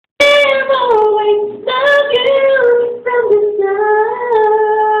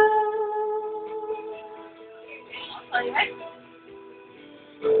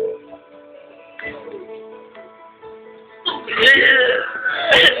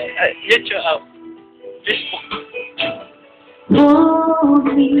YouTube, Facebook. Hold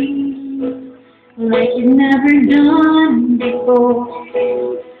me like you've never done before.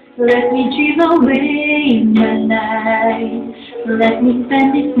 Let me dream away my night. Let me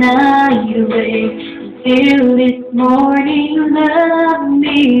spend this night away until this morning. Love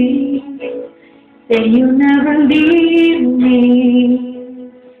me. Say you'll never leave me,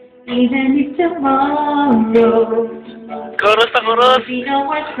 even if tomorrow. Chorus na chorus. Maybe no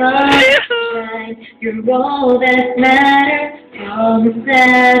more sunshine. You're all that matters. Promise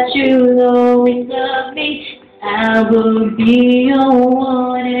that you'll always love me. I will be your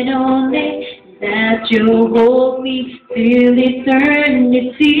one and only. That you'll hold me till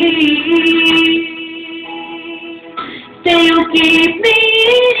eternity. Say you'll keep me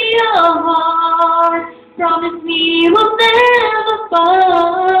in your heart. Promise me we'll never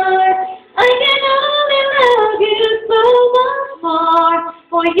part.